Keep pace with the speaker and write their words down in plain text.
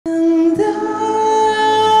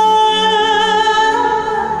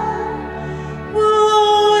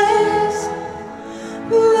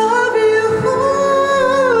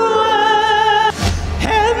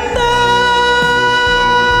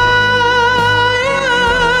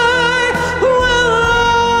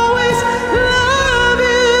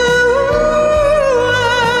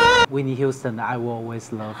等的《I Will Always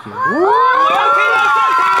Love You》。我要听到这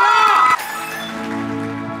场了。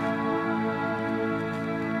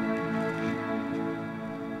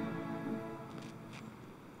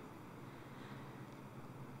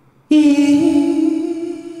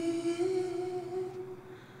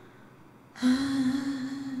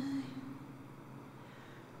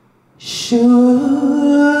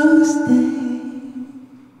Should stay,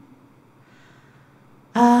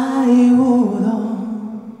 I would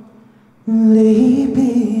only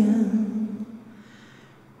be in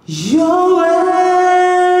your way.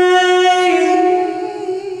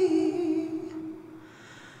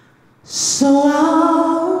 So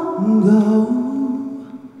I'll go,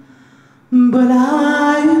 but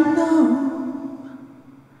I know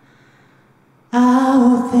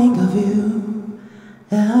I'll think of you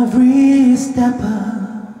every step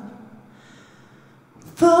of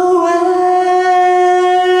the way.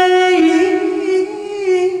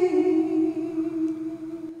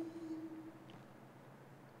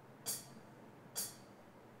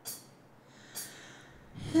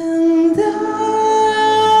 And I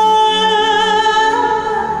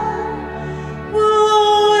will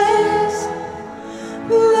always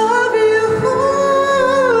love you.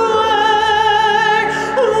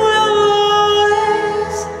 I will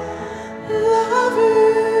always love you.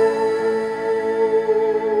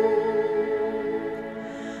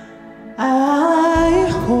 I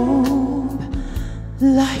hope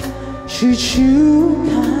life treats you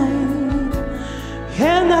kind,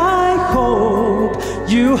 and I hope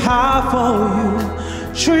you have all you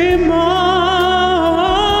dream of,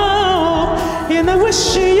 and I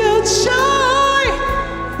wish you joy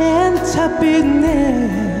and happiness.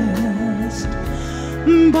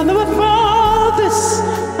 But above all this,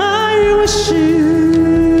 I wish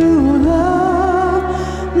you love,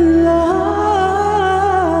 love.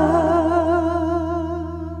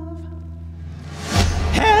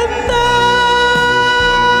 And I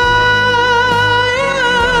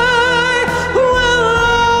will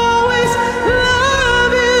always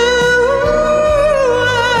love you.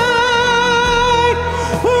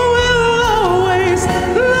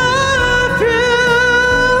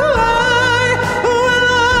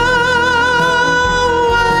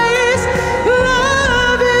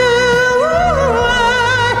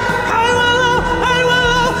 I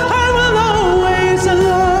will always love you. I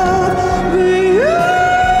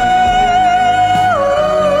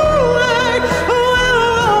will always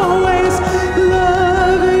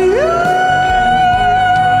love you.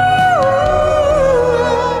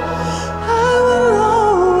 I will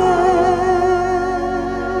always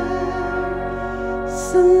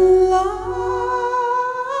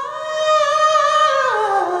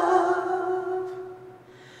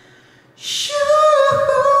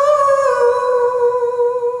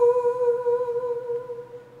love you.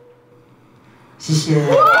谢谢。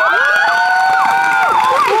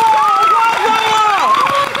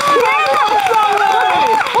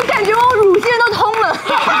我感觉我乳腺都通了。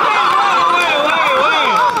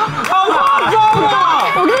好夸张啊！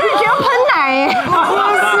我跟你学喷奶哎，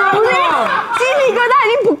不是，鸡皮疙瘩已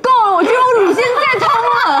经不够了，我觉得我乳腺再通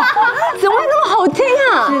了，怎么会那么好听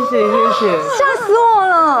啊？谢谢。吓死我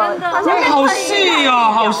了！好细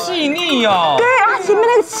哦，好细腻哦。对啊，前面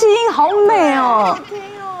那个气音好美哦。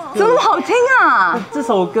怎么那么好听啊？这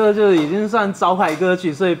首歌就已经算招牌歌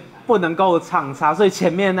曲，所以不能够唱差，所以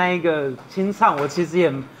前面那一个清唱，我其实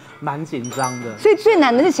也蛮紧张的。所以最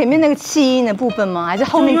难的是前面那个气音的部分吗？还是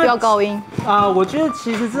后面飙高音？我觉得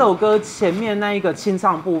其实这首歌前面那一个清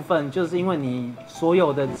唱部分，就是因为你所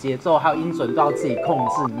有的节奏还有音准都要自己控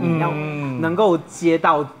制，你要能够接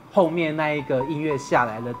到后面那一个音乐下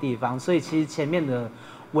来的地方，所以其实前面的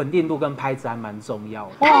稳定度跟拍子还蛮重要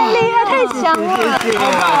的。太厉害，太强了！好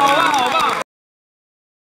棒，好棒，好棒！